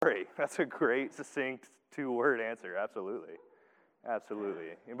That's a great, succinct, two-word answer. Absolutely. Absolutely.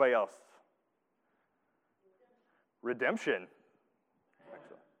 Anybody else? Redemption.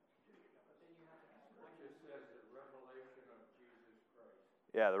 Excellent.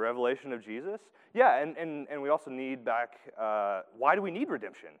 Yeah, the revelation of Jesus. Yeah, and we also need back, why do we need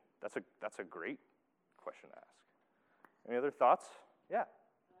redemption? That's a great question to ask. Any other thoughts? Yeah.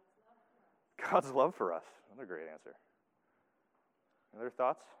 God's love for us. Another great answer. Any other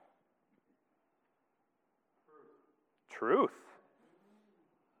thoughts? Truth.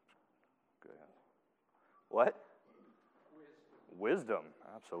 Good. What? Wisdom.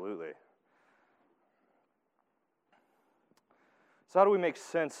 Absolutely. So how do we make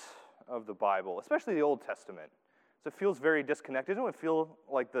sense of the Bible, especially the Old Testament? So it feels very disconnected. Doesn't it feel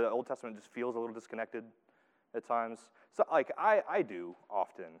like the Old Testament just feels a little disconnected at times? So like I do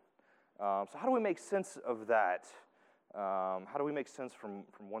often. So how do we make sense of that? How do we make sense from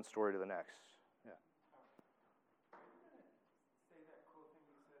one story to the next? Yeah.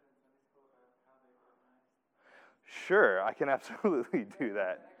 Sure, I can absolutely do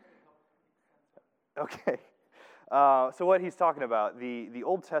that. Okay. So what he's talking about, the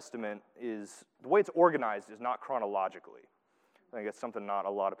Old Testament is, the way it's organized is not chronologically. I think it's something not a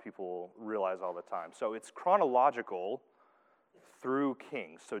lot of people realize all the time. So it's chronological through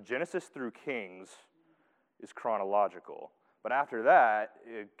Kings. So Genesis through Kings is chronological. But after that,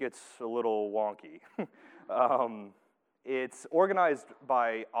 it gets a little wonky. It's organized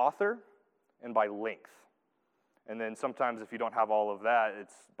by author and by length. And then sometimes if you don't have all of that,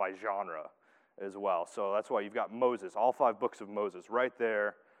 it's by genre as well. So that's why you've got Moses, all 5 books of Moses right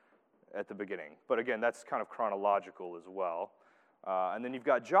there at the beginning. But again, that's kind of chronological as well. And then you've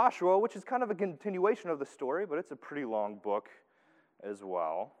got Joshua, which is kind of a continuation of the story, but it's a pretty long book as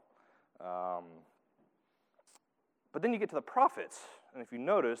well. But then you get to the prophets. And if you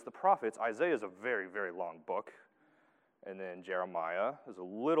notice, the prophets, Isaiah is a very, very long book. And then Jeremiah is a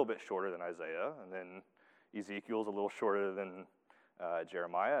little bit shorter than Isaiah. And then Ezekiel's a little shorter than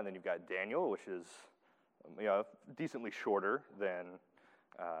Jeremiah. And then you've got Daniel, which is decently shorter than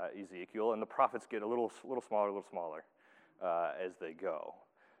Ezekiel. And the prophets get a little smaller as they go.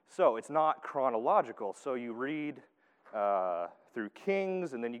 So it's not chronological. So you read through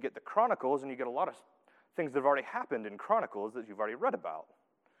Kings, and then you get the Chronicles, and you get a lot of things that have already happened in Chronicles that you've already read about.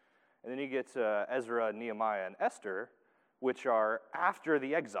 And then you get Ezra, Nehemiah, and Esther, which are after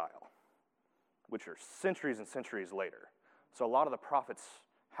the exile, which are centuries and centuries later. So a lot of the prophets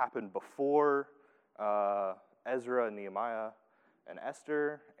happened before Ezra, Nehemiah, and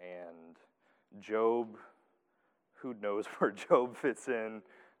Esther, and Job. Who knows where Job fits in?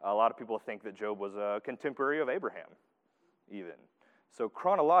 A lot of people think that Job was a contemporary of Abraham, even. So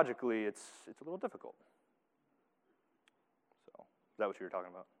chronologically, it's a little difficult. So is that what you were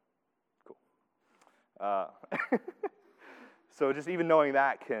talking about? Cool. So just even knowing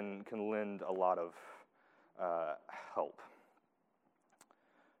that can lend a lot of help.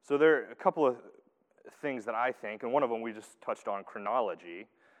 So there are a couple of things that I think, and one of them we just touched on, chronology,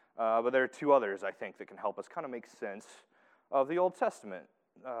 but there are 2 others I think that can help us kind of make sense of the Old Testament.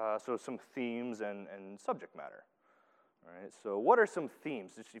 So some themes and subject matter. All right, so what are some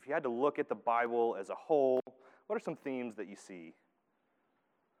themes? Just if you had to look at the Bible as a whole, what are some themes that you see?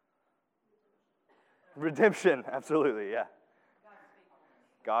 Redemption, absolutely, yeah.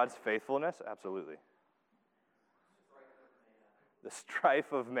 God's faithfulness, absolutely. The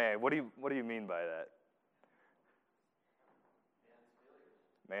strife of man. What do you mean by that?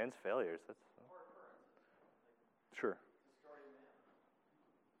 Man's failures. That's sure.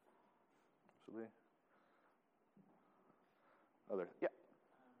 Absolutely. Other, yeah.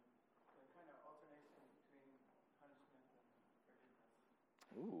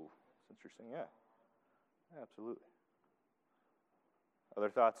 Ooh, that's interesting. Yeah. Absolutely. Other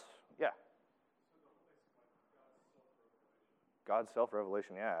thoughts? Yeah. God's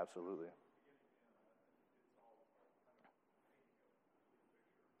self-revelation, yeah, absolutely.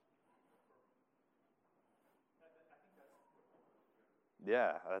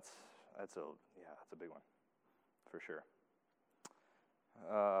 Yeah, that's a big one, for sure.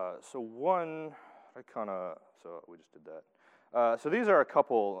 So we just did that. So these are a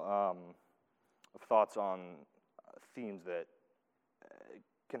couple of thoughts on themes that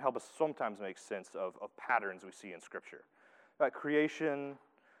can help us sometimes make sense of patterns we see in Scripture. Creation,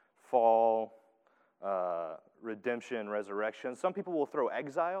 fall, redemption, resurrection. Some people will throw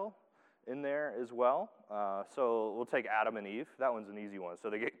exile in there as well. So we'll take Adam and Eve. That one's an easy one. So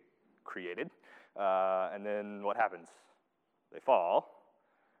they get created, and then what happens? They fall,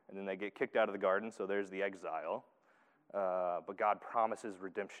 and then they get kicked out of the garden, so there's the exile. but God promises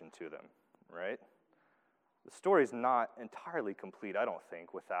redemption to them, right? The story's not entirely complete, I don't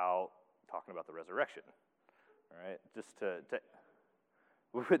think, without talking about the resurrection, right? Just to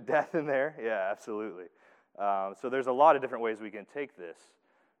we put death in there? Yeah, absolutely. So there's a lot of different ways we can take this.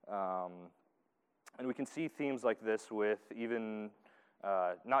 And we can see themes like this with even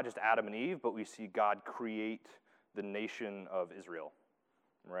not just Adam and Eve, but we see God create the nation of Israel,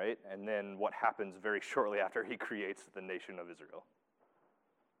 right? And then what happens very shortly after he creates the nation of Israel?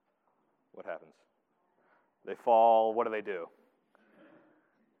 What happens? They fall. What do?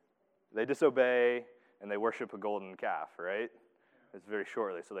 They disobey, and they worship a golden calf, right? It's very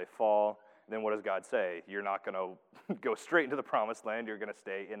shortly. So they fall. And then what does God say? You're not going to go straight into the promised land. You're going to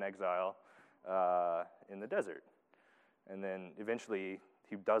stay in exile in the desert. And then eventually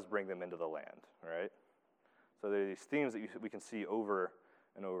he does bring them into the land, right? So there are these themes that we can see over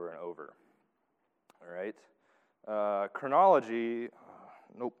and over and over, all right? Chronology,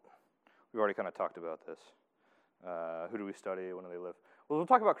 nope. We've already kind of talked about this. Who do we study? When do they live? Well, we'll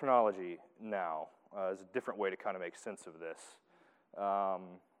talk about chronology now as a different way to kind of make sense of this.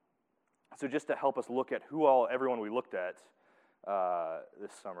 So just to help us look at everyone we looked at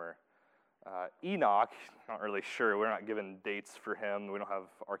this summer. Enoch, not really sure. We're not given dates for him. We don't have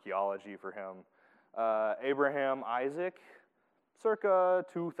archaeology for him. Abraham, Isaac, circa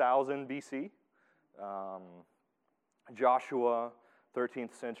 2000 BC. Joshua,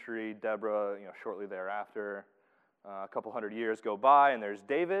 13th century. Deborah, shortly thereafter. A couple hundred years go by, and there's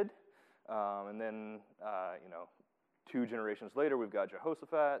David. And then, 2 generations later, we've got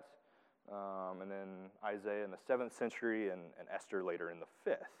Jehoshaphat. And then Isaiah in the 7th century, and Esther later in the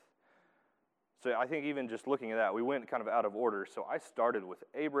 5th. So I think even just looking at that, we went kind of out of order. So I started with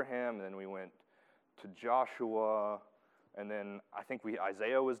Abraham, and then we went to Joshua, and then I think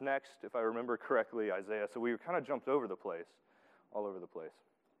Isaiah was next, if I remember correctly, Isaiah. So we kind of jumped all over the place.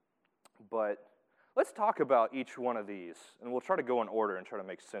 But let's talk about each one of these, and we'll try to go in order and try to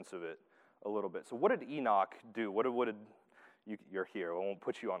make sense of it a little bit. So what did Enoch do? What did you're here. I won't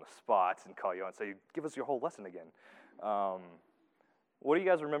put you on the spot and call you on and say, give us your whole lesson again. What do you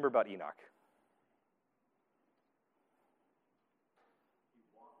guys remember about Enoch?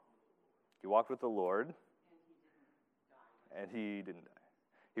 He walked with the Lord, and he didn't die.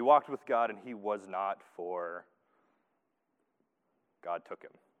 He walked with God, and he was not, for God took him.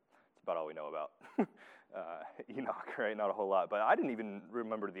 That's about all we know about Enoch, right? Not a whole lot. But I didn't even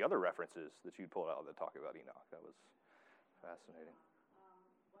remember the other references that you'd pulled out that talk about Enoch. That was fascinating.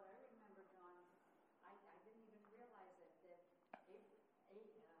 What I remember, John, I didn't even realize that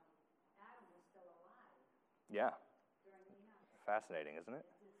Adam was still alive. Yeah. During Enoch. Fascinating, isn't it?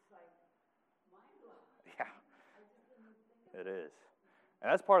 It's like mind-blowing. Yeah. I just didn't think of It is.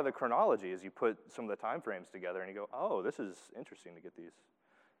 And that's part of the chronology, is you put some of the time frames together and you go, oh, this is interesting to get these,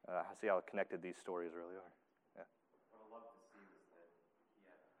 see how connected these stories really are. Yeah. What I love to see is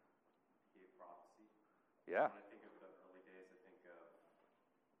that he gave prophecy. Yeah. When I think of the early days, I think of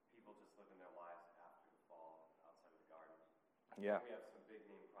people just living their lives after the fall outside of the garden. Yeah. And we have some big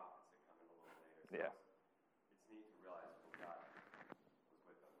name prophets that come in a little later. So Yeah. it's neat to realize that God was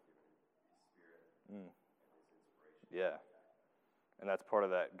with them, giving his spirit and his inspiration. Yeah. And that's part of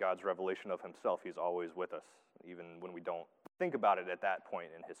that God's revelation of himself. He's always with us, even when we don't think about it at that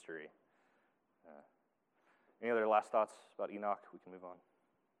point in history. Any other last thoughts about Enoch? We can move on.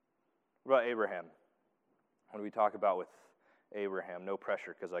 What about Abraham? What do we talk about with Abraham? No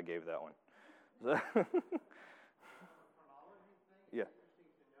pressure, because I gave that one. Chronology thing, Yeah. it's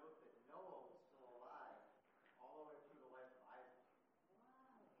interesting to note that Noah was still alive all the way through the life of Isaac.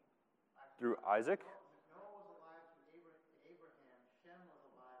 Actually, Through Isaac? Noah was alive through Abraham. Shem was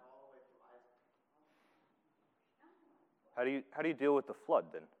alive all the way through Isaac. How do you deal with the flood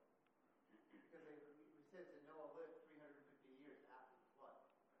then? Because we said that Noah lived 350 years after the flood.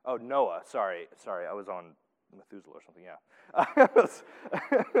 Oh, Noah. Sorry. I was on Methuselah or something. Yeah.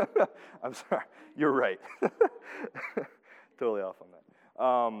 I'm sorry. You're right. Totally off on that.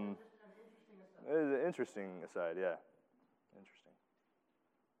 Just an interesting aside. Interesting aside. Yeah. Interesting.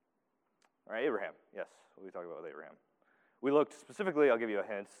 All right, Abraham. Yes. What are we talking about with Abraham? We looked specifically, I'll give you a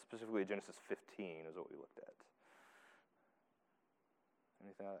hint, specifically Genesis 15 is what we looked at.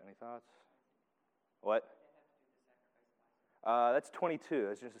 Any thoughts? What? That's 22.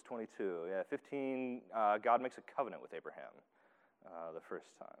 That's Genesis 22. Yeah, 15, God makes a covenant with Abraham the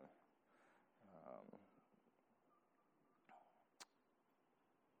first time.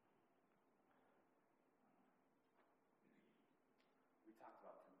 We talked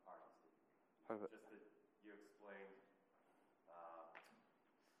about 2 parties. Just that you explained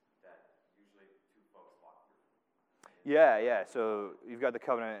that usually 2 folks walk through. Yeah. So you've got the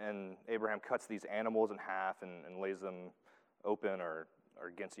covenant, and Abraham cuts these animals in half and lays them open or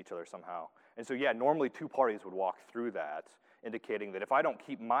against each other somehow. And so, yeah, normally two parties would walk through that, indicating that if I don't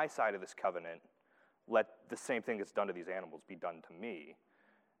keep my side of this covenant, let the same thing that's done to these animals be done to me.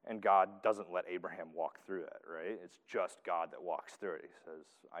 And God doesn't let Abraham walk through it, right? It's just God that walks through it. He says,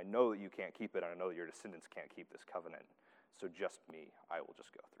 I know that you can't keep it, and I know that your descendants can't keep this covenant. So just me, I will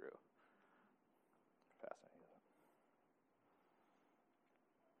just go through. Fascinating.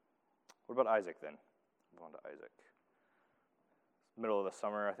 What about Isaac then? Move on to Isaac. Middle of the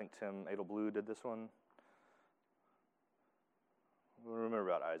summer, I think Tim Adelblue did this one. What do you remember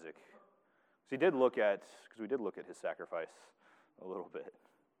about Isaac? Because we did look at his sacrifice a little bit.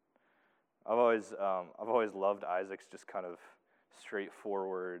 I've always loved Isaac's just kind of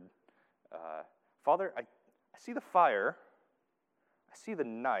straightforward. Father, I see the fire, I see the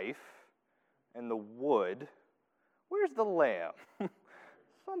knife, and the wood. Where's the lamb?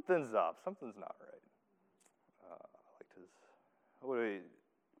 Something's up. Something's not right. I liked his.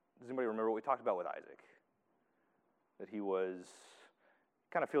 Does anybody remember what we talked about with Isaac? That he was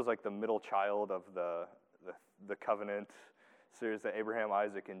kind of feels like the middle child of the covenant series that Abraham,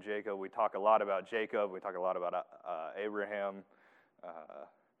 Isaac, and Jacob. We talk a lot about Jacob. We talk a lot about Abraham.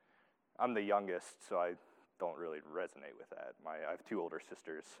 I'm the youngest, so I don't really resonate with that. I have two older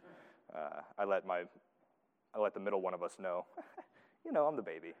sisters. I let the middle one of us know. I'm the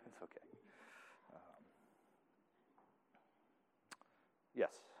baby. It's okay.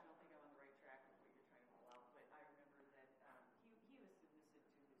 Yes. I don't think I'm on the right track with what you're trying to pull out, but I remember that he was submissive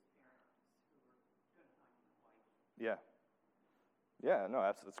to his parents who were going to find him a wife. Yeah. Yeah, no,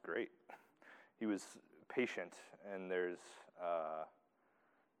 that's great. He was patient, and there's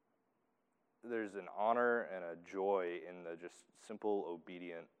an honor and a joy in the just simple,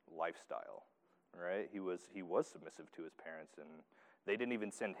 obedient lifestyle, right? He was submissive to his parents, and they didn't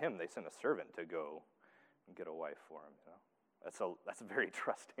even send him. They sent a servant to go and get a wife for him, That's very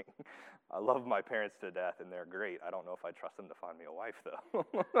trusting. I love my parents to death, and they're great. I don't know if I trust them to find me a wife, though.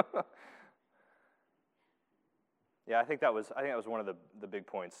 Yeah, I think that was one of the big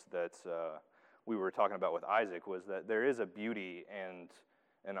points that we were talking about with Isaac, was that there is a beauty and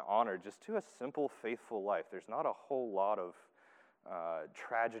an honor just to a simple, faithful life. There's not a whole lot of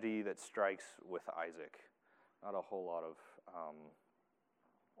tragedy that strikes with Isaac, not a whole lot of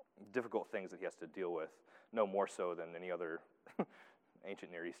difficult things that he has to deal with, no more so than any other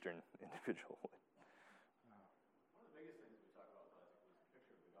ancient Near Eastern individual would. One of the biggest things we talk about with Isaac was the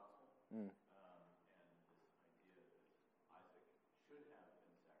picture of the gospel. Mm. And this idea that Isaac should have been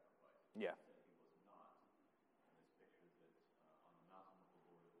sacrificed. Yeah. Instead, he was not. And this picture that on the mountain of the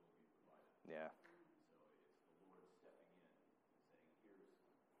Lord it will be provided. Yeah. So it's the Lord stepping in and saying,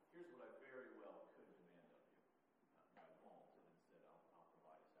 here's what I very well could demand of you. But I won't, and instead I'll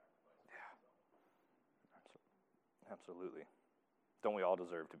provide a sacrifice. Yeah. Absolutely. Don't we all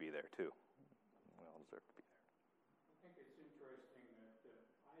deserve to be there, too? We all deserve to be there. I think it's interesting that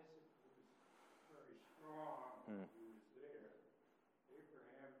Isaac was very strong when he was there.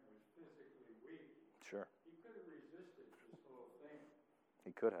 Abraham was physically weak. Sure. He could have resisted this whole thing.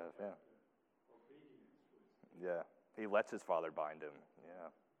 He could have, yeah. Obedience was. Yeah. He lets his father bind him. Yeah.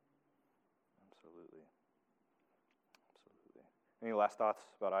 Absolutely. Any last thoughts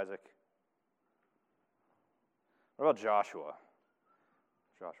about Isaac? What about Joshua?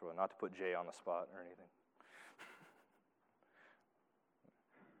 Joshua, not to put Jay on the spot or anything.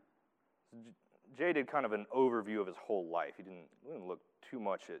 Jay did kind of an overview of his whole life. He didn't look too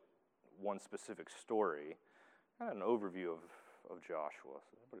much at one specific story. Kind of an overview of Joshua.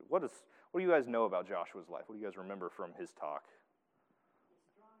 So what do you guys know about Joshua's life? What do you guys remember from his talk?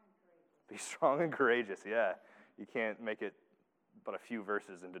 Be strong and courageous, yeah. You can't make it but a few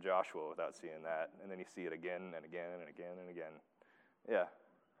verses into Joshua without seeing that. And then you see it again and again and again and again. Yeah.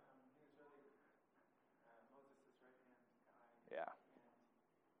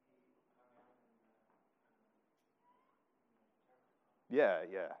 Yeah.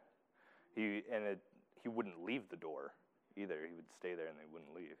 Yeah. He wouldn't leave the door either. He would stay there and they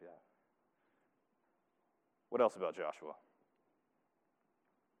wouldn't leave, yeah. What else about Joshua? I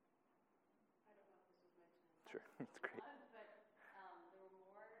don't know if this was mentioned. Sure, that's great. But there were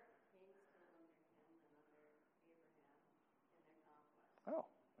more kings killed under him than under Abraham in their conquest. Oh,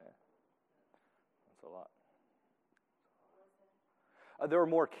 yeah. That's a lot. There were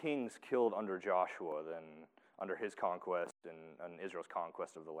more kings killed under Joshua than under his conquest and Israel's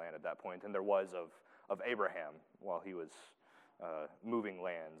conquest of the land at that point, and there was of Abraham while he was moving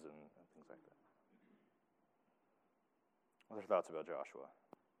lands and things like that. What are your thoughts about Joshua?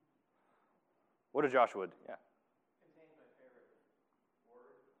 What did Joshua do? Yeah.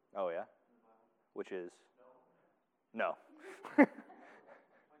 Oh, yeah? Which is? No. When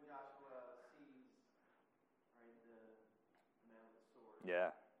Joshua sees, right, the man with the sword.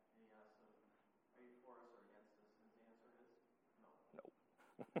 Yeah. And he asks him, are you for us or against us? And his answer is, no.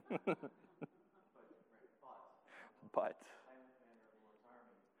 But, But, I am the commander of the Lord's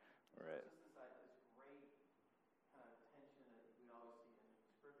army. right. It's just this great kind of tension that we always see in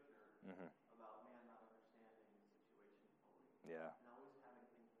Scripture Mm-hmm. about man not understanding the situation fully. Yeah. And always having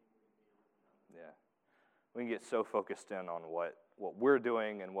things being revealed to them. Yeah. We can get so focused in on what we're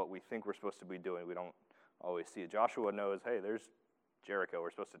doing and what we think we're supposed to be doing, we don't always see it. Joshua knows, hey, there's Jericho,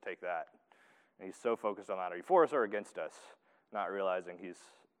 we're supposed to take that. And he's so focused on that. Are you for us or against us? Not realizing he's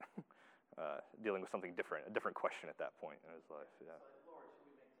dealing with something different, a different question at that point in his life. Yeah. It's like, Lord, should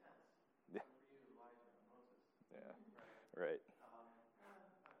we make tents? Yeah. For you, Elijah, and Moses. Yeah. Right. Right.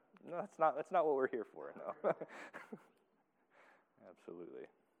 No, that's not what we're here for. No. Absolutely.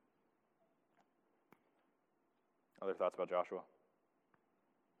 Other thoughts about Joshua?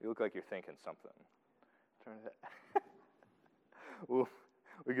 You look like you're thinking something. Turn it. Well,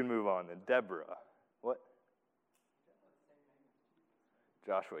 we can move on then. Deborah. What?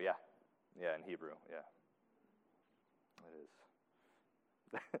 Joshua, yeah. Yeah, in Hebrew, yeah.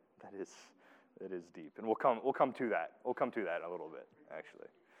 That is deep. And we'll come to that. We'll come to that in a little bit, actually.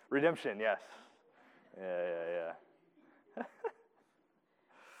 Redemption, yes. Yeah.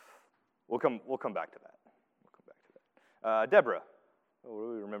 We'll come back to that. Deborah. What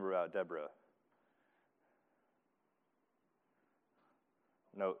do we remember about Deborah?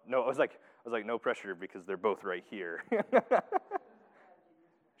 No, I was like, no pressure because they're both right here.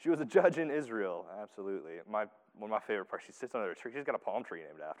 She was a judge in Israel, absolutely. One of my favorite parts, she sits under a tree. She's got a palm tree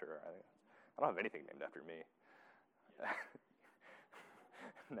named after her. I don't have anything named after me.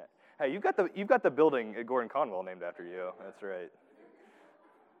 Hey, you've got the building at Gordon Conwell named after you. That's right.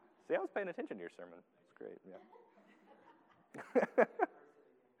 See, I was paying attention to your sermon. That's great. Yeah.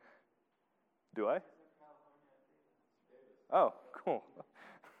 Do I? Oh, cool.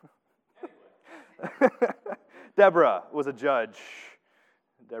 Deborah was a judge.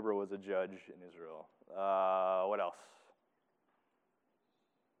 Deborah was a judge in Israel. What else?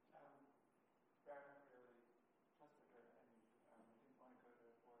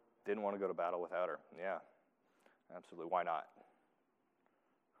 Didn't want to go to battle without her. Yeah, absolutely. Why not?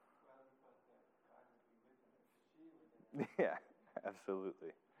 Yeah,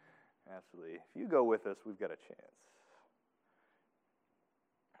 absolutely. Absolutely. If you go with us, we've got a chance.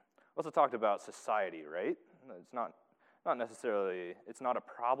 Also talked about society, right? It's not necessarily, it's not a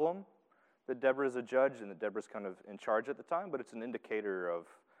problem that Deborah is a judge and that Deborah's kind of in charge at the time, but it's an indicator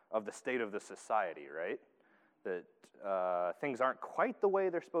of the state of the society, right? That things aren't quite the way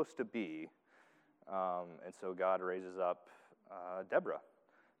they're supposed to be. And so God raises up Deborah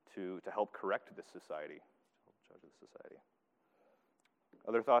to help correct this society, to help judge the society.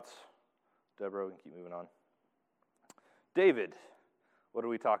 Other thoughts? Deborah, we can keep moving on. David. What do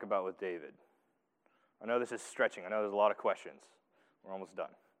we talk about with David? I know this is stretching. I know there's a lot of questions. We're almost done.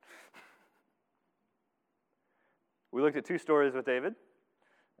 We looked at two stories with David.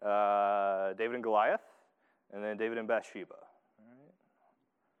 David and Goliath, and then David and Bathsheba. All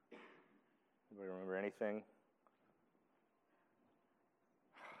right. Anybody remember anything?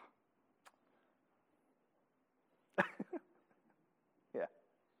 Yeah.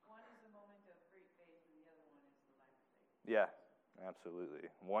 One is a moment of great faith, and the other one is the lack of faith. Yeah, absolutely.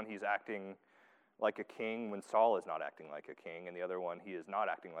 One, he's acting like a king when Saul is not acting like a king, and the other one, he is not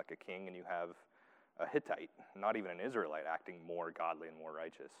acting like a king, and you have a Hittite, not even an Israelite, acting more godly and more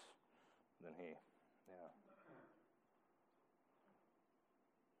righteous than he. Yeah.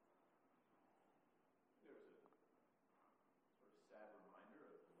 There was a sort of sad reminder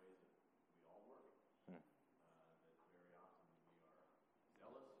of the way that we all work. That very often we are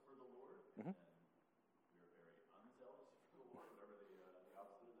zealous for the Lord, and we are very unzealous for the Lord, whatever the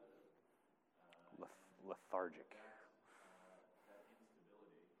opposite of that is. Lethargic. That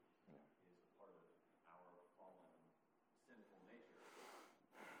instability is a part of our fallen, sinful nature.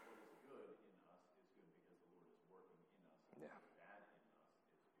 What is good in us is good because the Lord is working in us. Yeah. What is bad in us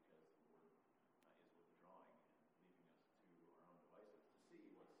is because the Lord is withdrawing and leaving us to our own devices to see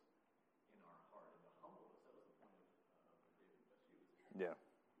what's in our heart and to humble us. That was the point of David and Bathsheba. Yeah.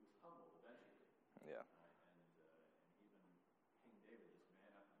 He was humbled eventually. Yeah. And even King David, this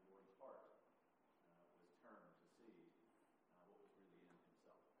man after the Lord's heart, was turned to see what was really in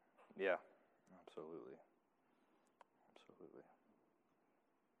himself. Yeah. Absolutely. Absolutely.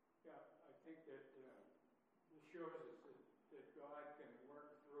 Yeah, I think that this shows us that God can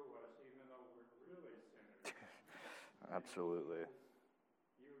work through us even though we're really sinners. Absolutely.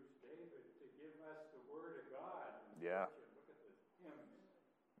 Use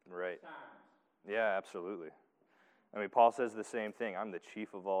Right. Times. Yeah, absolutely. I mean, Paul says the same thing. I'm the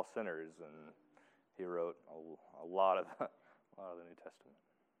chief of all sinners, and he wrote a lot of the New Testament.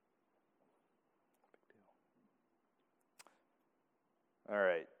 Big deal. All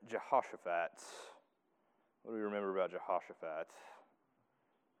right, Jehoshaphat. What do we remember about Jehoshaphat?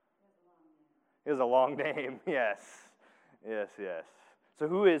 He has a long name. Yes. So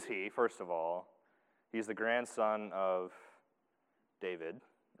who is he, first of all? He's the grandson of David,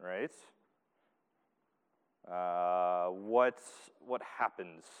 right? What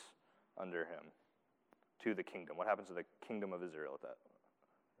happens under him to the kingdom? What happens to the kingdom of Israel at that?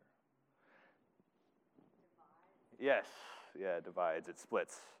 Yes. Yeah, it divides. It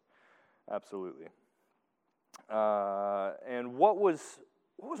splits. Absolutely. And what was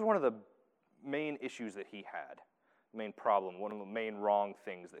one of the main issues that he had? Main problem, one of the main wrong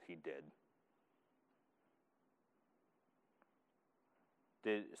things that he did?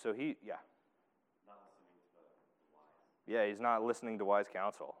 Not listening to the wise. Yeah, he's not listening to wise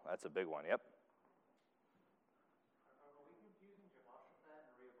counsel. That's a big one, yep. Are we confusing Jehoshaphat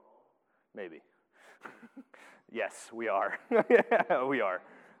and Rehoboam? Maybe. Yes, we are. Yeah, we are.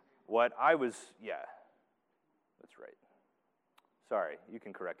 Yeah, that's right. Sorry, you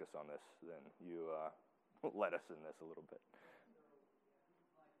can correct us on this, then. You led us in this a little bit.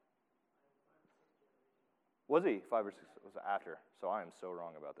 Was he 5 or 6? Was after? So I am so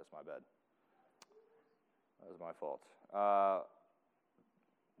wrong about this. My bad. That was my fault.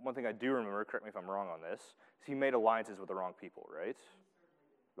 One thing I do remember, correct me if I'm wrong on this, is he made alliances with the wrong people, right?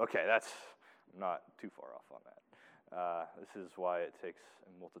 Okay, I'm not too far off on that. This is why it takes a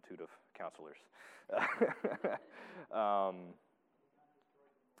multitude of counselors.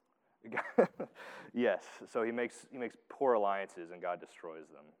 Yes, so he makes poor alliances and God destroys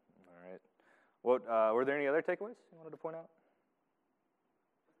them. All right. What were there any other takeaways you wanted to point out?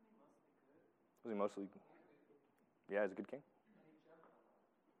 Was he mostly good? Yeah, he's a good king.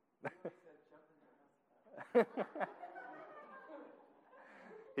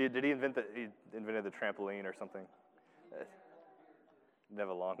 He invented the trampoline or something? Didn't have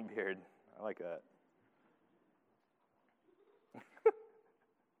a long beard. I like that.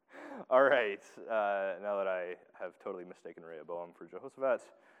 All right. Now that I have totally mistaken Rehoboam for Jehoshaphat,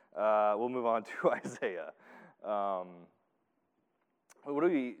 we'll move on to Isaiah.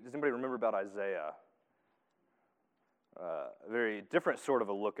 Does anybody remember about Isaiah? A very different sort of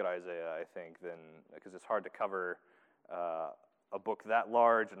a look at Isaiah, I think, because it's hard to cover a book that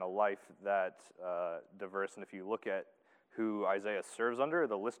large and a life that diverse. And if you look at who Isaiah serves under,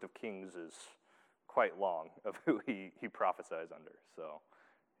 the list of kings is quite long of who he prophesies under. So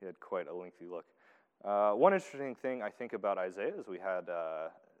he had quite a lengthy look. One interesting thing I think about Isaiah is we had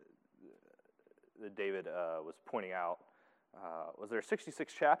that David was pointing out. Was there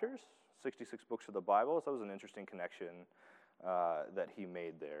 66 chapters, 66 books of the Bible? So that was an interesting connection that he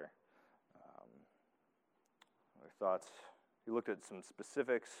made there. Other thoughts? He looked at some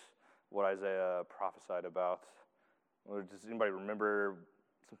specifics, what Isaiah prophesied about. Or does anybody remember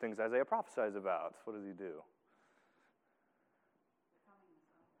some things Isaiah prophesies about? What does he do?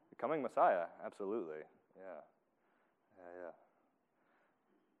 The coming Messiah, absolutely. Yeah.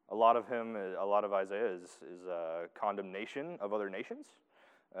 A lot of Isaiah is condemnation of other nations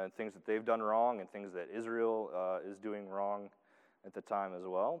and things that they've done wrong and things that Israel is doing wrong at the time as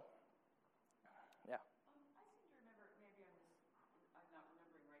well. Yeah. I seem to remember, maybe I'm not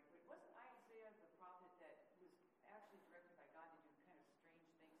remembering right, but wasn't Isaiah the prophet that was actually directed by God to do kind of strange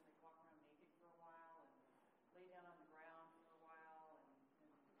things, like walk around naked for a while and lay down on the ground for a while and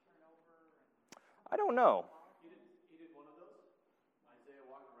turn over? I don't know. He did one of those. Isaiah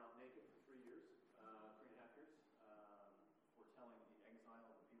walked around naked for 3 years, 3.5 years, foretelling the exile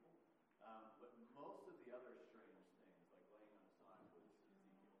of the people. But most of the other strange things, like laying on his side, was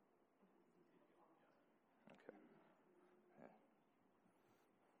Ezekiel. Okay. Yeah.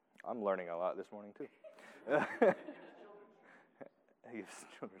 I'm learning a lot this morning too. He gives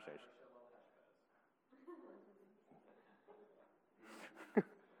children's nation.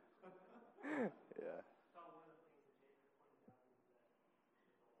 Yeah.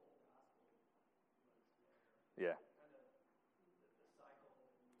 Yeah.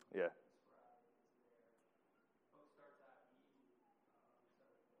 Yeah.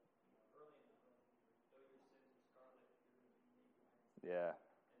 Yeah.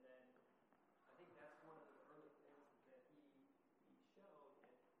 And then I think that's one of the early things that he showed.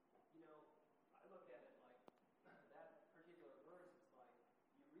 And, you know, I look at it like that particular verse, it's like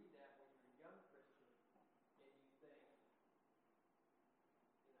you read that when you're a young Christian and you think,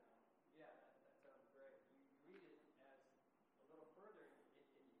 you know, yeah, that sounds great. You read it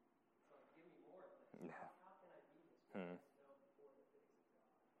know before the face of God.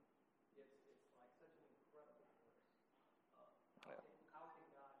 It's like such an incredible verse. How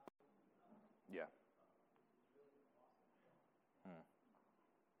can God Yeah. is really an awesome thought.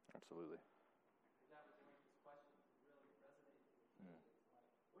 Absolutely. Because that was one of his questions that really resonated with me. It's like,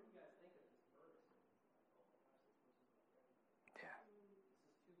 what do you guys think of this verse? And it's like, oh my gosh, this verse is my favorite. Yeah. This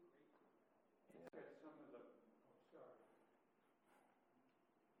is too great to imagine. It's got some of the,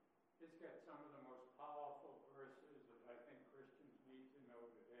 It's got some of the most powerful verses that I think Christians need to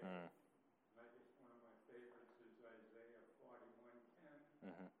know today. I guess one of my favorites is Isaiah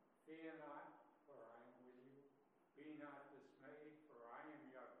 41:10. Fear not, for I am with you. Be not dismayed, for I am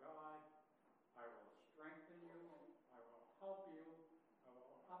your God. I will strengthen you. I will help you. I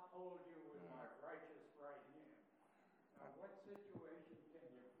will uphold you with my righteous right hand. Now, what situation can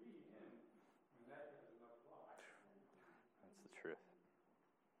you be in when that doesn't apply? That's the truth.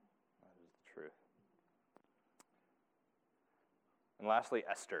 That is the truth. And lastly,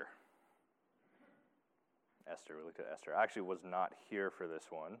 Esther. We looked at Esther. I actually was not here for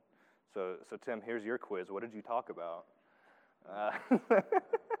this one. So Tim, here's your quiz. What did you talk about?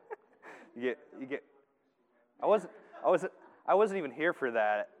 You get. I wasn't even here for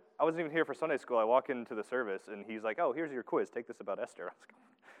that. I wasn't even here for Sunday school. I walk into the service and he's like, "Oh, here's your quiz. Take this about Esther." I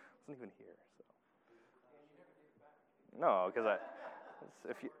wasn't even here. So. No, because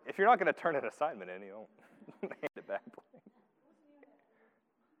if you're not going to turn an assignment in, you don't hand it back.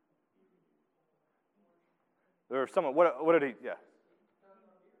 There were some. What did he? Yeah.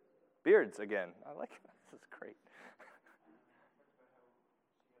 Beards again. I like that. This is great.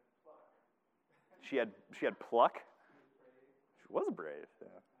 She had pluck. She was brave. Yeah.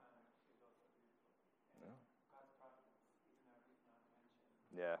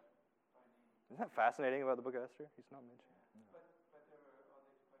 Yeah. Isn't that fascinating about the book of Esther? He's not mentioned. But there were all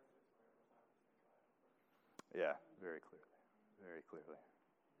these places where it was obviously God. Yeah, very clearly. Very clearly.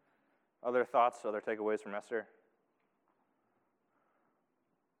 Other thoughts, other takeaways from Esther?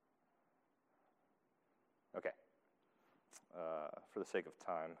 Okay. For the sake of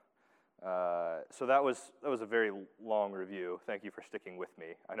time. So that was a very long review. Thank you for sticking with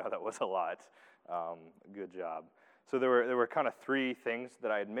me. I know that was a lot. Good job. So there were kind of three things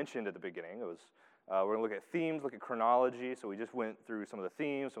that I had mentioned at the beginning. It was we're going to look at themes, look at chronology. So we just went through some of the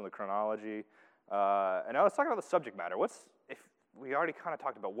themes, some of the chronology, and now let's talk about the subject matter. If we already kind of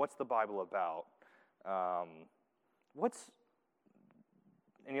talked about what's the Bible about? What's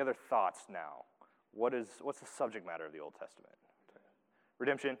any other thoughts now? What's the subject matter of the Old Testament?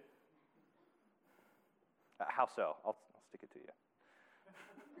 Redemption. How so? I'll stick it to you. There's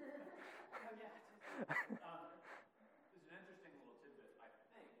an interesting little tidbit. I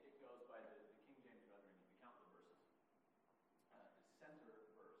think it goes by the King James rendering. If you count the verses, the center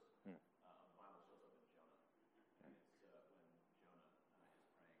verse of the Bible shows up in Jonah, and it's when Jonah is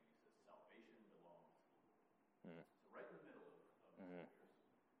praying. He says, "Salvation belongs to the Lord." So right in the middle of the scriptures,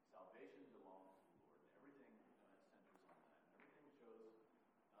 salvation belongs to the Lord, and everything centers on that. And everything shows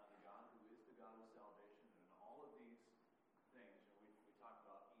the God who is the God of salvation, and in all of these things, we talked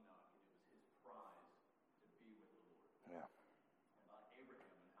about Enoch, and it was his prize to be with the Lord. Yeah. And about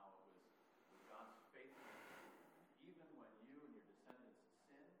Abraham and how it was God's faithfulness. Even when you and your descendants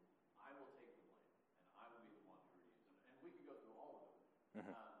sin, I will take the blame, and I will be the one who redeems. And we could go through all of them.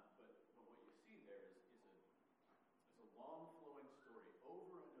 But what you see there is a long flowing story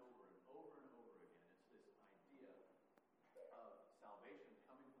over and over and over and over again. It's this idea of salvation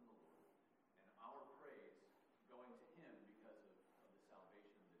coming from the Lord and our praise going to Him because of the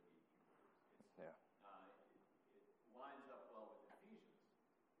salvation that He brings. It lines up well with Ephesians when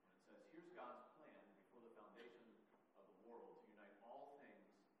it says, "Here's God's plan before the foundation of the world to unite all things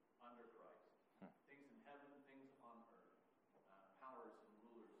under Christ, things in heaven, things on earth, powers and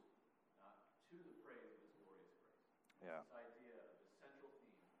rulers, to the praise of His glorious grace." Yeah. This idea of the central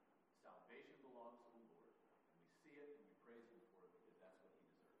theme, salvation belongs to the Lord, and we see it and we praise Him for it because that's what He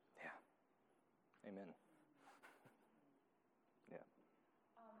deserves. Yeah. Amen. Yeah.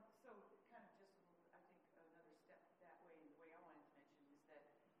 So kind of just, I think, another step that way, and the way I wanted to mention is that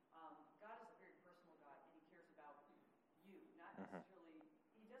God is a very personal God, and He cares about you, not necessarily.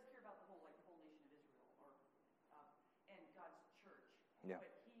 He does care about the whole nation of Israel, and God's church. Yeah. But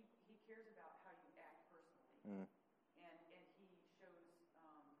He cares about how you act personally, and He shows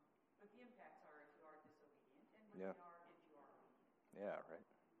what the impacts are if you are disobedient, and what they are if you are obedient. Yeah. Right.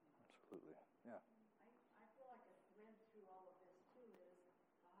 Absolutely. Yeah. I feel like a thread through all of this too is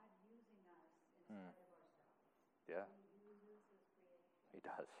God using us in spite of ourselves. Yeah. He uses His creation. He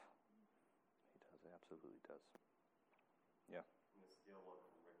does. He does. He absolutely does. Yeah. In the steel look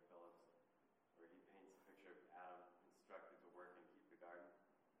from Rick Phillips, where he paints a picture of Adam in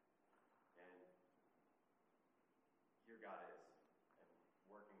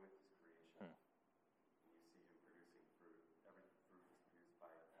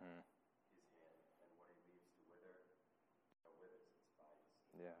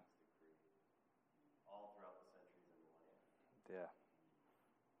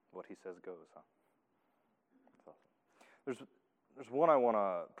what he says goes, huh? That's awesome. There's one I want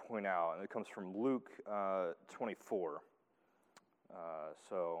to point out, and it comes from Luke 24.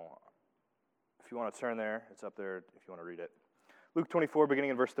 So if you want to turn there, it's up there if you want to read it. Luke 24, beginning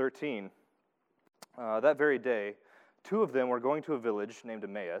in verse 13. That very day, two of them were going to a village named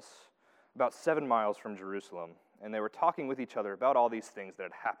Emmaus, about 7 miles from Jerusalem, and they were talking with each other about all these things that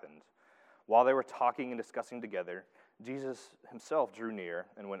had happened. While they were talking and discussing together, Jesus himself drew near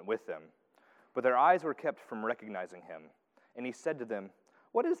and went with them. But their eyes were kept from recognizing him. And he said to them,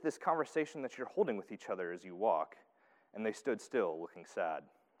 "What is this conversation that you're holding with each other as you walk?" And they stood still, looking sad.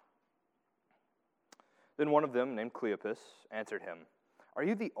 Then one of them, named Cleopas, answered him, "Are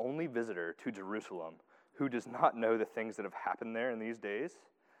you the only visitor to Jerusalem who does not know the things that have happened there in these days?"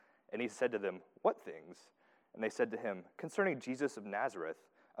 And he said to them, "What things?" And they said to him, "Concerning Jesus of Nazareth,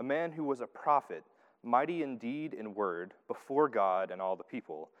 a man who was a prophet, mighty in deed and word, before God and all the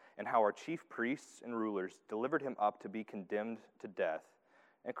people, and how our chief priests and rulers delivered him up to be condemned to death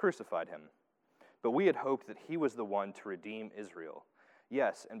and crucified him. But we had hoped that he was the one to redeem Israel.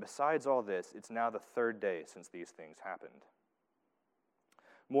 Yes, and besides all this, it's now the 3rd day since these things happened.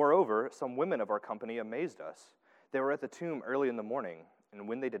 Moreover, some women of our company amazed us. They were at the tomb early in the morning, and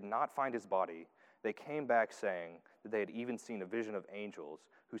when they did not find his body, they came back saying that they had even seen a vision of angels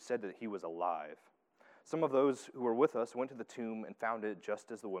who said that he was alive. Some of those who were with us went to the tomb and found it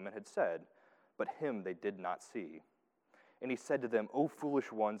just as the women had said, but him they did not see. And he said to them, O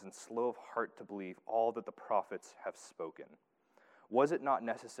foolish ones and slow of heart to believe all that the prophets have spoken. Was it not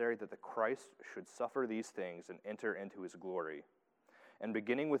necessary that the Christ should suffer these things and enter into his glory? And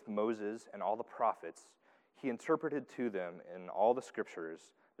beginning with Moses and all the prophets, he interpreted to them in all the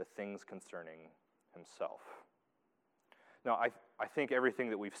scriptures the things concerning himself. Now, I think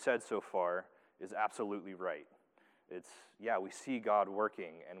everything that we've said so far is absolutely right. We see God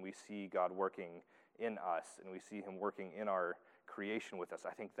working, and we see God working in us, and we see him working in our creation with us.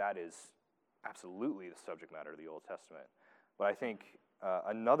 I think that is absolutely the subject matter of the Old Testament. But I think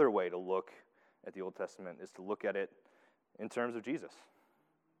another way to look at the Old Testament is to look at it in terms of Jesus.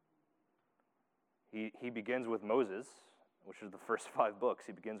 He begins with Moses, which is the first 5 books.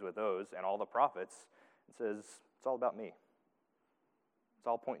 He begins with those and all the prophets and says, it's all about me. It's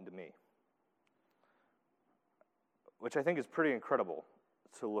all pointing to me. Which I think is pretty incredible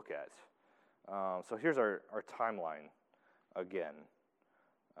to look at. So here's our timeline again.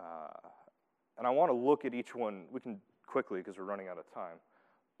 And I want to look at each one. We can quickly because we're running out of time.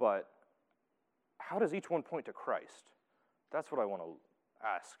 But how does each one point to Christ? That's what I want to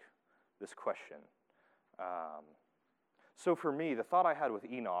ask this question. So for me, the thought I had with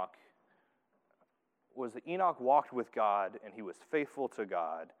Enoch was that Enoch walked with God, and he was faithful to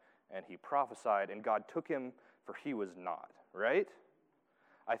God, and he prophesied, and God took him, for he was not, right?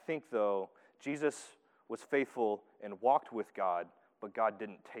 I think, though, Jesus was faithful and walked with God, but God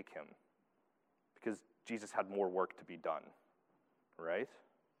didn't take him because Jesus had more work to be done, right?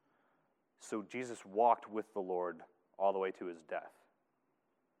 So Jesus walked with the Lord all the way to his death.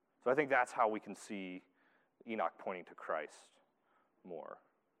 So I think that's how we can see Enoch pointing to Christ more,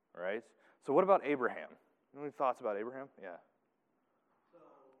 right? So what about Abraham? Any thoughts about Abraham? Yeah. So,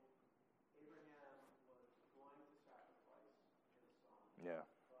 Abraham was going to sacrifice his son. Yeah.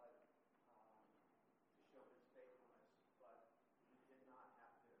 But to show his faithfulness, but he did not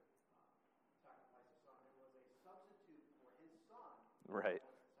have to sacrifice his son. There was a substitute for his son. Right. That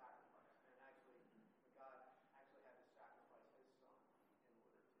was the sacrifice, and actually, God actually had to sacrifice his son in order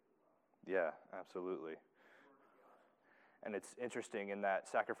to. Yeah, absolutely. And it's interesting in that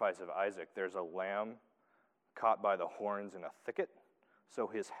sacrifice of Isaac, there's a lamb caught by the horns in a thicket, so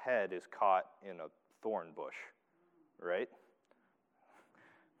his head is caught in a thorn bush, right?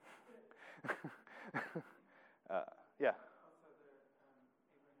 Yeah. Also, Abraham,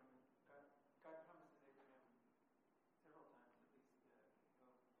 God promises Abraham several times at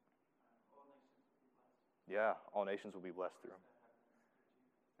least that all nations will be blessed. Yeah, all nations will be blessed through him.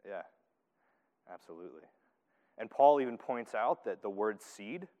 Yeah, absolutely. And Paul even points out that the word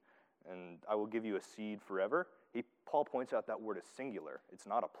seed, and I will give you a seed forever, Paul points out that word is singular. It's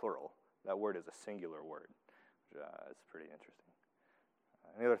not a plural. That word is a singular word. It's pretty interesting.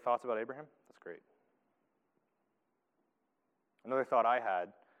 Any other thoughts about Abraham? That's great. Another thought I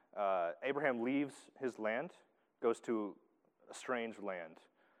had, Abraham leaves his land, goes to a strange land.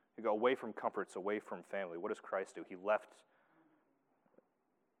 He goes away from comforts, away from family. What does Christ do? He left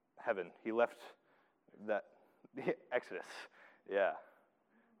heaven. He left that Exodus. Yeah.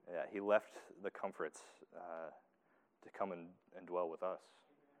 He left the comforts to come and dwell with us.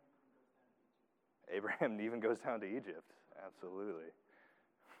 Abraham even goes down to Egypt. Absolutely.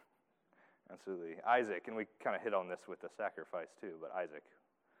 Absolutely. Isaac, and we kind of hit on this with the sacrifice too, but Isaac.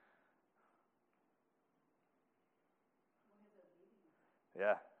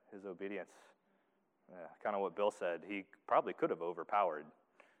 Yeah, his obedience. Yeah, kind of what Bill said. He probably could have overpowered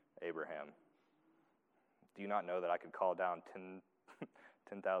Abraham. Do you not know that I could call down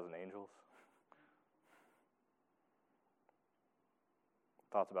 10,000 angels?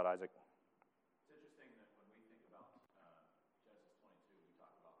 Thoughts about Isaac? It's interesting that when we think about Genesis 22, we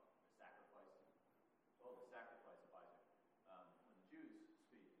talk about the sacrifice. Oh, the sacrifice of Isaac. When the Jews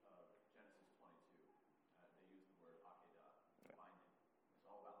speak of Genesis 22, they use the word akedah, binding. It's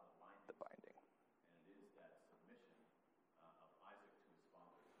all about the binding. The binding. And it is that submission of Isaac to his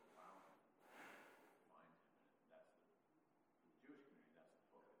father to allow him to bind him. And that's the Jewish community, that's the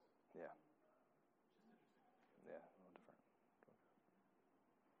focus. Yeah. Which is interesting. Yeah, a little different.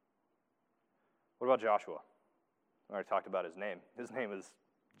 What about Joshua? I already talked about his name. His name is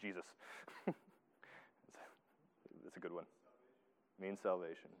Jesus. It's a good one. Means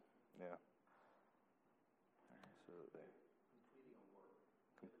salvation. Yeah. Absolutely.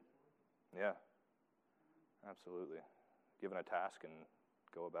 Yeah. Absolutely. Given a task and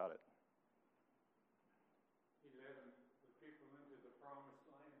go about it. He led the people into the promised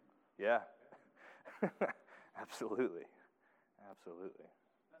land. Yeah. Absolutely. Absolutely.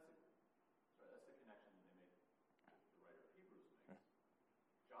 That's the connection they make, the writer of Hebrews makes.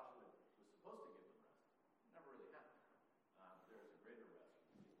 Joshua was supposed to give them rest. It never really happened. There is a greater rest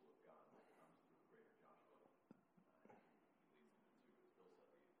for the people of God that comes through the greater Joshua. He leads them into, as Bill said, the eternal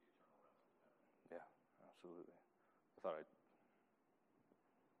rest of heaven. Yeah, absolutely. I thought I'd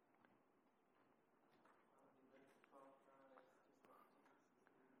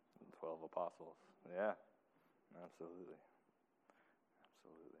 12 apostles. Yeah, absolutely.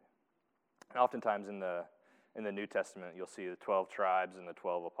 Absolutely. And oftentimes in the New Testament, you'll see the 12 tribes and the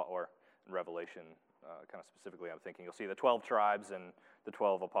 12, or in Revelation, kind of specifically, I'm thinking, you'll see the 12 tribes and the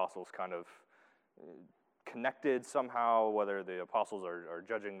 12 apostles kind of connected somehow, whether the apostles are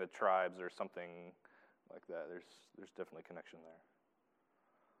judging the tribes or something like that. There's definitely connection there.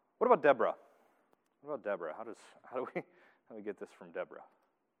 What about Deborah? What about Deborah? How do we get this from Deborah?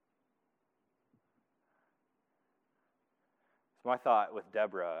 So my thought with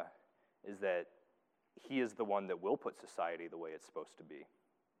Deborah is that he is the one that will put society the way it's supposed to be.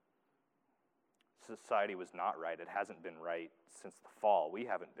 Society was not right. It hasn't been right since the fall. We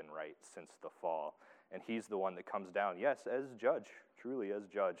haven't been right since the fall. And he's the one that comes down, yes, as judge, truly as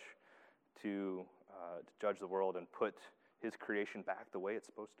judge, to judge the world and put his creation back the way it's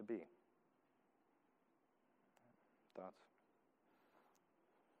supposed to be. Thoughts?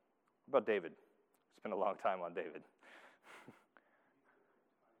 What about David? Spent a long time on David.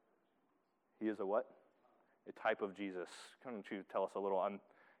 He is a what? A type of Jesus. Why don't you tell us a little? I'm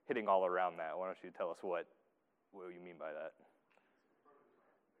hitting all around that. Why don't you tell us what you mean by that?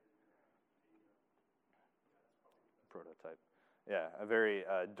 Prototype. Yeah, a very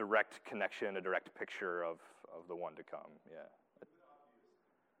direct connection, a direct picture of the one to come. Yeah.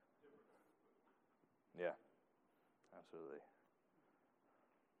 Yeah, absolutely.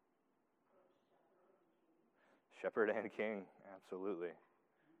 Shepherd and king, absolutely.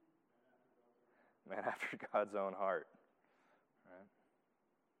 Man after God's own heart. Right?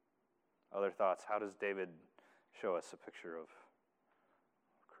 Other thoughts? How does David show us a picture of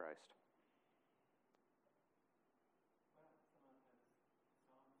Christ?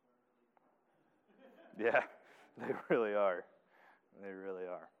 Yeah, they really are. They really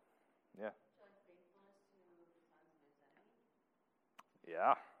are. Yeah. Showing faithfulness to the sons of his enemy.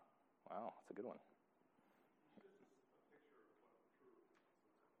 Yeah. Wow, that's a good one.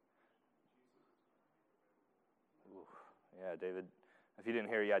 Ooh, yeah, David. If you didn't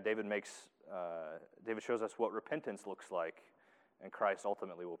hear, David shows us what repentance looks like, and Christ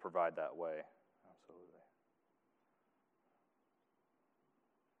ultimately will provide that way. Absolutely.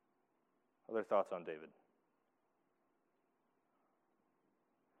 Other thoughts on David?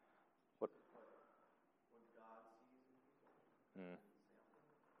 What? What God sees in people.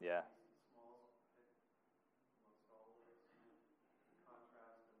 Yeah. Small amongst all this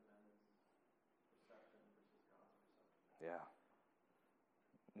contrast and men's perception versus God's perception. Yeah.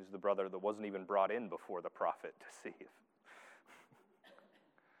 He's the brother that wasn't even brought in before the prophet to see if.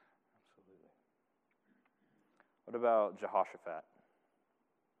 Absolutely. What about Jehoshaphat?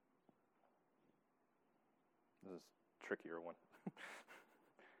 This is a trickier one,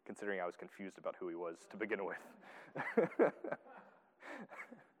 considering I was confused about who he was to begin with.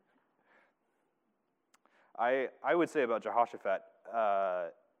 I would say about Jehoshaphat,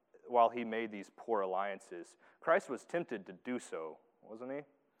 while he made these poor alliances, Christ was tempted to do so, wasn't he?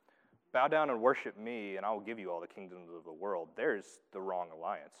 bow down and worship me, and I will give you all the kingdoms of the world, there's the wrong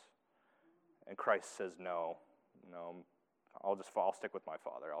alliance. And Christ says, no, I'll stick with my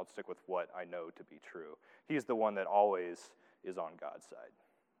Father. I'll stick with what I know to be true. He's the one that always is on God's side.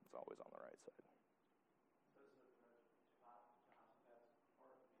 He's always on the right side.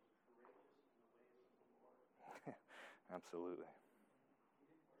 Absolutely.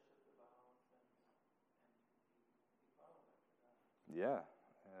 Yeah.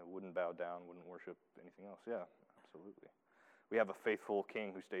 Wouldn't bow down, wouldn't worship anything else. Yeah, absolutely. We have a faithful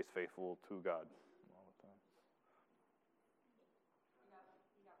king who stays faithful to God all the time.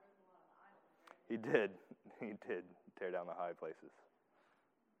 He did. He did tear down the high places.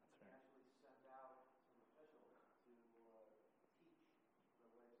 He actually sent out some officials to teach the ways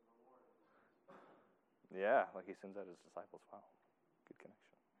of the Lord. Yeah, like he sends out his disciples. Wow, good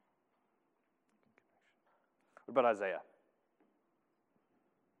connection. What about Isaiah?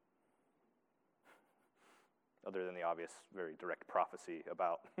 Other than the obvious, very direct prophecy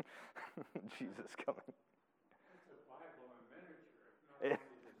about Jesus coming. It's a Bible in miniature, not only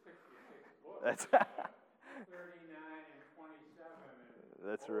the 66 books. That's 39 and 27.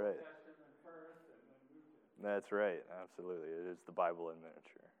 That's Old right. Testament first and then New Testament. That's right. Absolutely. It is the Bible in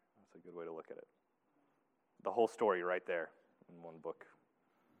miniature. That's a good way to look at it. The whole story right there in one book.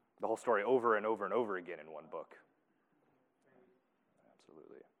 The whole story over and over and over again in one book.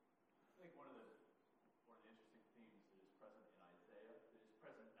 Absolutely. I think one of the interesting themes that is present in Isaiah, that is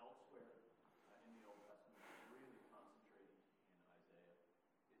present elsewhere in the Old Testament, really concentrated in Isaiah,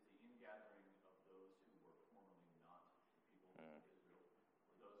 is the ingathering of those who were formerly not the people of Israel,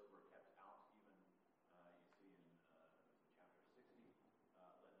 or those who were kept out. Even you see in chapter 60,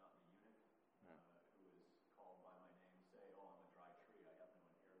 let not the eunuch who is called by my name say, "Oh, I'm a dry tree, I have no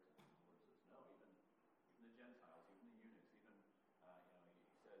inheritance." And the Lord says, "No, even the Gentiles, even the eunuchs, even he says of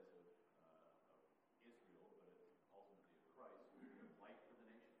Israel, but ultimately of Christ, who will be a light for the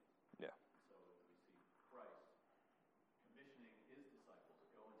nations." Yeah. So we see Christ commissioning his disciples to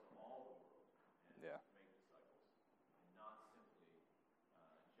go into all the world and make disciples, and not simply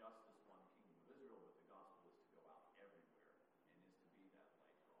just this one kingdom of Israel, but the gospel is to go out everywhere and is to be that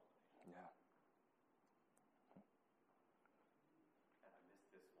light for all the nations. Yeah. I missed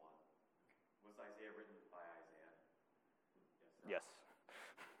this one. Was Isaiah written by Isaiah? Yes.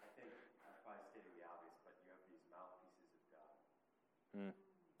 I think I'm probably stating the obvious, but you have these mouthpieces of God.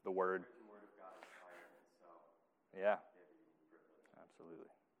 The Word. The Word of God is fire, and so Yeah. they have a unique privilege.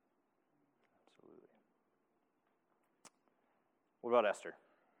 Absolutely. Absolutely. What about Esther?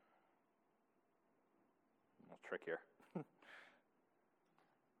 Little trick here.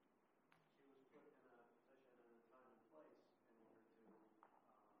 She was put in a position and a time and place in order to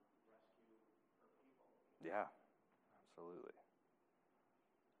rescue her people Yeah. Absolutely.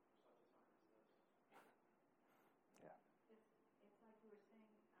 for such a time as this. Yeah. It's like you were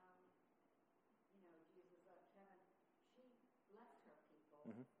saying, Jesus left heaven. She left her people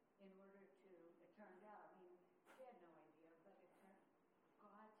in order to, it turned out, I mean, she had no idea, but it turned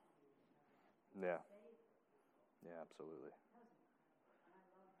God to use her Yeah. to save her people. Yeah, absolutely. That was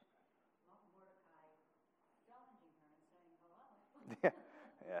incredible. And I love Mordecai challenging her and saying, hello.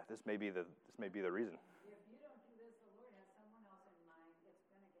 Yeah, this may be the reason. If you don't do this, the Lord has someone else in mind. It's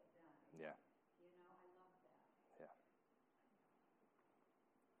going to get done. Yeah. I love that. Yeah.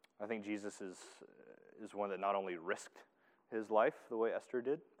 I think Jesus is one that not only risked his life the way Esther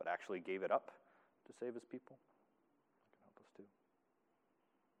did, but actually gave it up to save his people. That can help us too.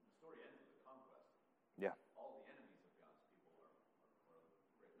 The story ends with a conquest. Yeah. All the enemies of God's people or a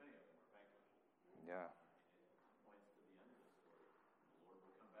great many of them are vanquished. Yeah. It points to the end of the story. The Lord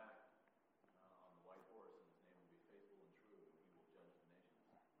will come back on the white horse, and his name will be faithful and true, and he will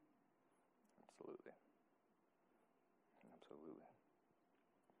judge the nations. Absolutely. Absolutely.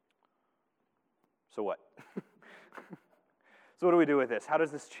 So what? So what do we do with this? How does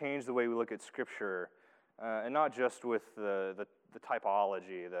this change the way we look at Scripture? And not just with the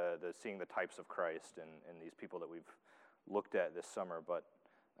typology, the seeing the types of Christ and these people that we've looked at this summer, but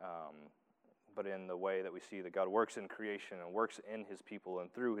in the way that we see that God works in creation and works in his people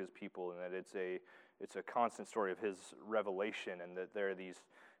and through his people, and that it's a constant story of his revelation, and that there are these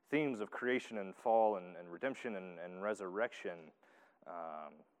themes of creation and fall and redemption and resurrection.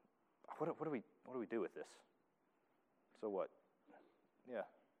 What do we do with this? So what? Yeah.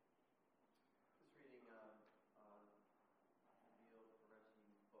 Just reading Neil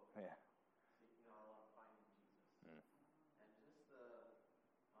Peretti's book, Yeah. Seeking Our Love, Finding Jesus. And just the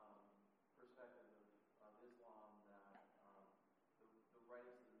perspective of Islam that the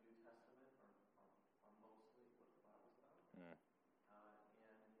writings of the New Testament are mostly what the Bible's about. And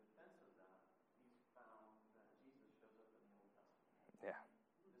in defense of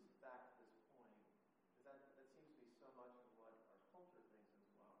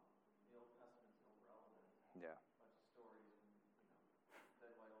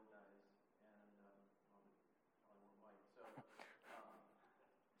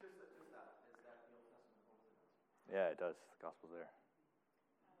Yeah, it does. The gospel's there.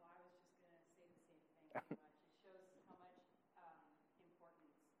 Oh, I was just going to say the same thing pretty much. It shows how much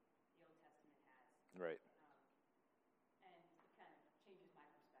importance the Old Testament has. Right. And it kind of changes my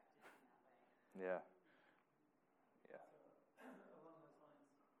perspective in that way. Yeah. Yeah. So along those lines,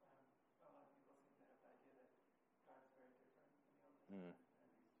 a lot of people seem to have the idea that God's very different in the Old Testament, and he's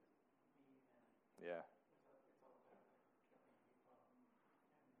just mean, and Yeah. it's all about killing people, and that's really a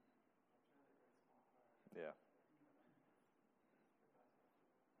very small part of Yeah. the gospel.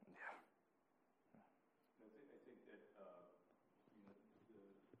 Yeah. I think that,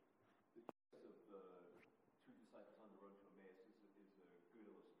 the choice of the two disciples on the road to Emmaus is a good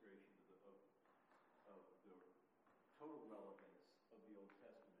illustration of the total relevance of the Old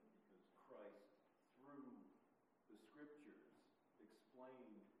Testament, because Christ, through the scriptures,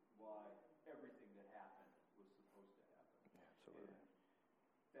 explained why everything that happened was supposed to happen. Yeah, absolutely. And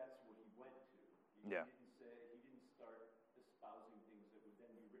that's what he went to. Yeah. He didn't start espousing things that would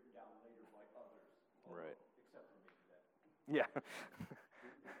then be written down later by others. Right. Except for maybe that Yeah.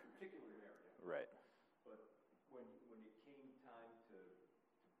 particular area. Right. But when it came time to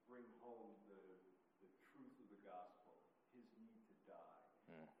bring home the truth of the gospel, his need to die,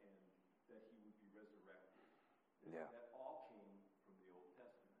 and that he would be resurrected, Yeah. that all came from the Old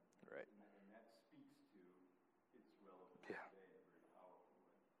Testament. Right. And that speaks to its relevance Yeah. today in a very powerful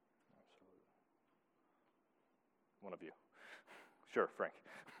way. Absolutely. One of you. Sure, Frank.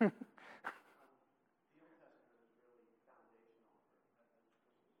 The Old Testament is really foundational for, as Chris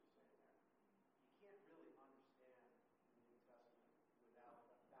was just saying there. You can't really understand the New Testament without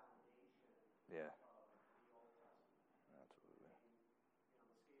the foundation Yeah. of the Old Testament. Absolutely. I mean, the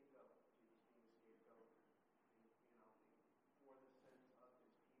scapegoat, Jesus being the scapegoat, for the sins of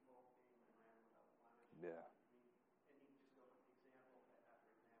his people, being the lamb without blemish. Yeah. I mean, and you just go example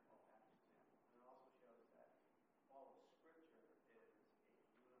after example after example. And it also shows that all of Scripture is a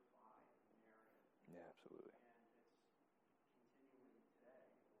unified narrative. Yeah, absolutely. And it's continuing today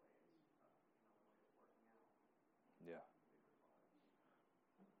the way it's working out. Yeah.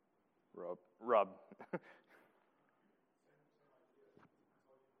 Rob.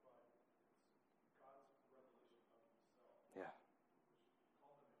 Yeah.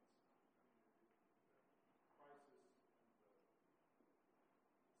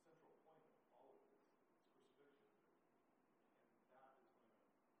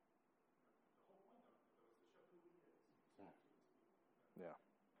 Yeah.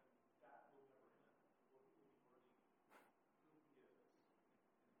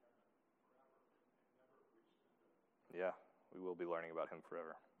 Yeah, we will be learning about him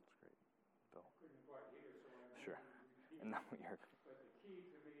forever. That's great. Bill. Couldn't quite hear, so I Sure. repeat. And now you're. But the key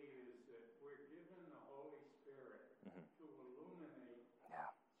to me is that we're given the Holy Spirit to illuminate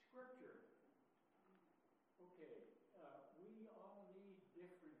Yeah. Scripture. Okay, we all need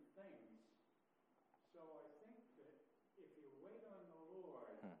different things. So I think that if you wait on the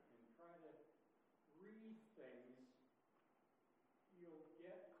Lord and try to read things, you'll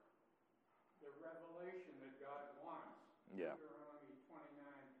get the revelation that God wants. Yeah. Deuteronomy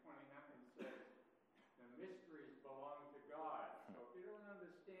 29:29 says, the mysteries belong to God. So if you don't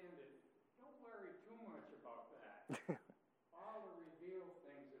understand it, don't worry too much about that. All the revealed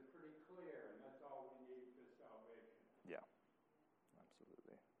things are pretty clear, and that's all we need for salvation. Yeah.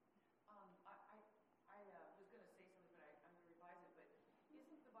 Absolutely. I was going to say something, but I'm going to revise it. But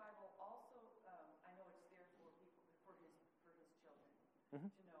isn't the Bible also? I know it's there for people, for his children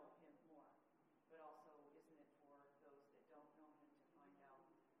to know him more. But also, isn't it for those that don't know him to find out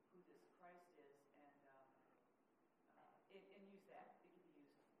who this Christ is and use that? It can be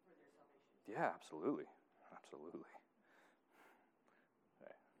used for their salvation. Yeah, absolutely. Absolutely.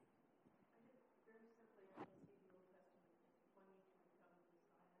 Okay. I guess very simply, I can see the Old Testament as pointing to the coming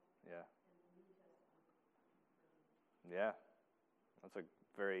Messiah, Yeah. and the New Testament confirming. Yeah. That's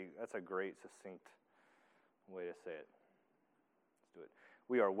a great, succinct way to say it. Let's do it.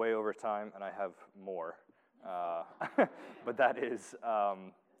 We are way over time, and I have more. But that is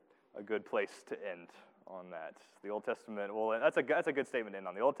a good place to end on that. The Old Testament, well, that's a good statement to end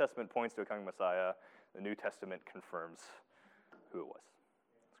on. The Old Testament points to a coming Messiah. The New Testament confirms who it was.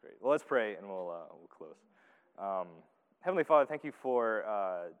 That's great. Well, let's pray, and we'll close. Heavenly Father, thank you for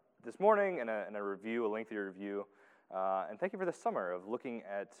this morning and a review, a lengthy review. And thank you for this summer of looking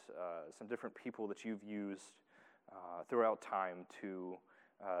at some different people that you've used throughout time to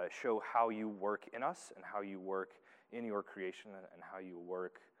show how you work in us and how you work in your creation and how you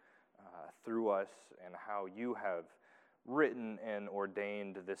work through us and how you have written and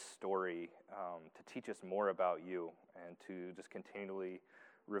ordained this story to teach us more about you and to just continually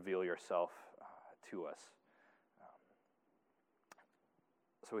reveal yourself to us.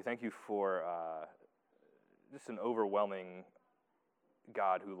 So we thank you for just an overwhelming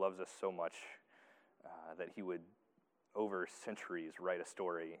God who loves us so much that he would, over centuries, write a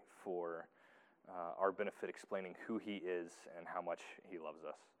story for our benefit, explaining who he is and how much he loves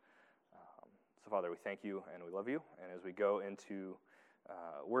us. So, Father, we thank you and we love you. And as we go into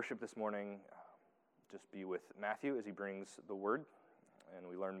worship this morning, just be with Matthew as he brings the word, and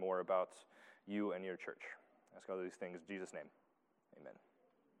we learn more about you and your church. I ask all these things in Jesus' name. Amen.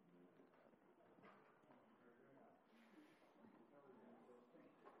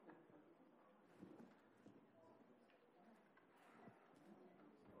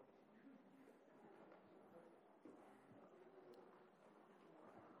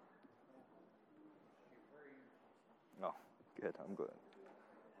 Oh, good. I'm good.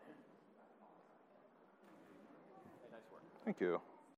 Hey, nice work. Thank you.